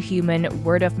human-to-human,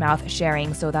 word-of-mouth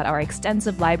sharing so that our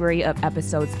extensive library of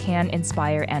episodes can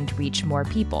inspire and reach more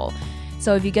people.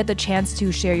 So if you get the chance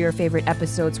to share your favorite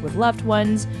episodes with loved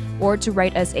ones or to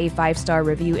write us a 5-star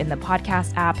review in the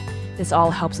podcast app, this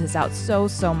all helps us out so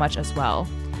much as well.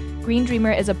 Green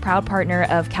Dreamer is a proud partner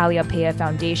of Calliopeia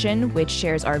Foundation, which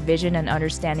shares our vision and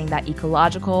understanding that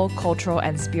ecological, cultural,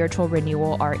 and spiritual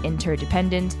renewal are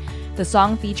interdependent. The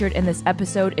song featured in this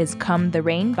episode is Come the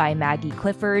Rain by Maggie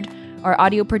Clifford. Our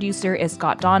audio producer is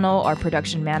Scott Donnell. Our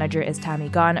production manager is Tammy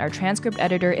Gunn. Our transcript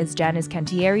editor is Janice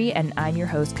Cantieri. And I'm your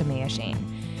host, Kamea Shane.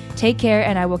 Take care,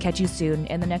 and I will catch you soon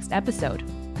in the next episode.